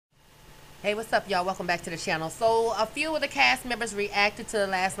Hey, what's up, y'all? Welcome back to the channel. So, a few of the cast members reacted to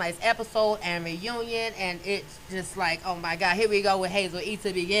last night's episode and reunion, and it's just like, oh my god, here we go with Hazel-E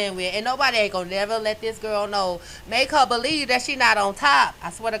to begin with. And nobody ain't gonna never let this girl know. Make her believe that she not on top.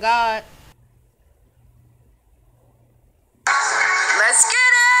 I swear to God. Let's get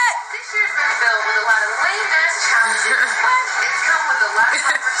it! This year's been filled with a lot of lame-ass challenges, but it's come with a lot of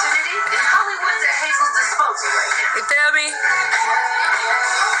opportunities, and Hollywood's at Hazel's disposal right now. You feel me?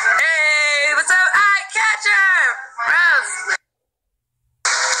 Hey, what's up? Eye catcher! Rose!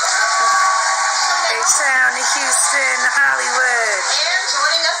 H-Town to Houston, Hollywood. And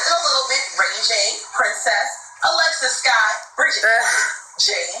joining us in a little bit, Ray J, Princess, Alexis Skyy, Bridget,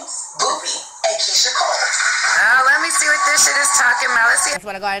 James, Booby, and Keisha Cole. Let me see what this shit is talking about. Let's see. That's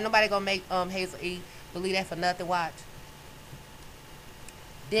what I got. Ain't nobody gonna make Hazel-E believe that for nothing. Watch.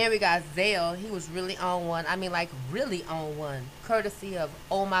 Then we got Zell. He was really on one. I mean, like, really on one. Courtesy of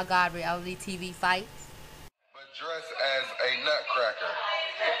Oh My God reality TV fights. But dressed as a nutcracker.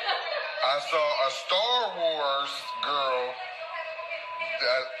 I saw a Star Wars girl,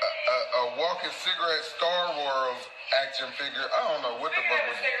 a walking cigarette Star Wars action figure. I don't know what the fuck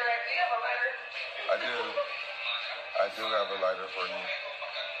was it. I do have a lighter for you.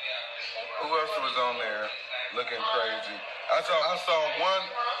 Who else was on there looking crazy? I saw one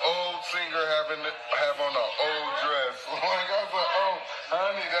old singer have on an old dress. Like I was like, oh,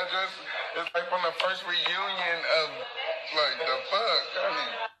 honey, that dress is like from the first reunion of like the fuck,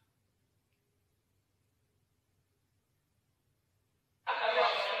 honey.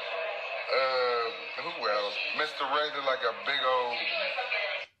 Who else? Mr. Ray did like a big old.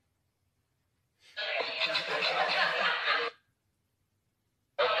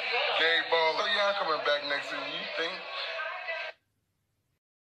 Gay ball. So y'all coming back next season, you think?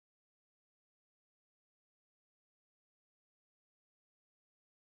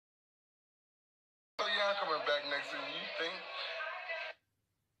 So y'all coming back next season, you think?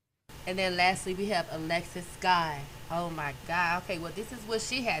 And then lastly, we have Alexis Skyy. Oh my God. Okay, well, this is what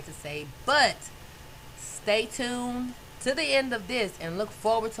she had to say. But stay tuned to the end of this and look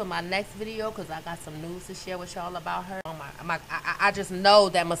forward to my next video because I got some news to share with y'all about her. Oh my, I just know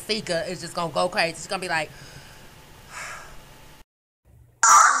that Masika is just gonna go crazy. She's gonna be like.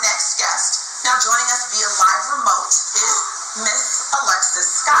 Our next guest, now joining us via live remote, is Miss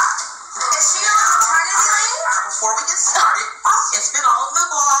Alexis Skyy. Is she on maternity leave? Before we get started, it's been all over the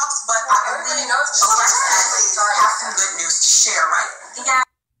blogs, but I believe Alexis has some good news to share, right? Yeah.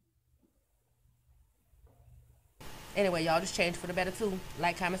 Anyway, y'all just change for the better too.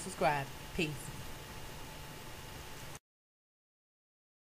 Like, comment, subscribe. Peace.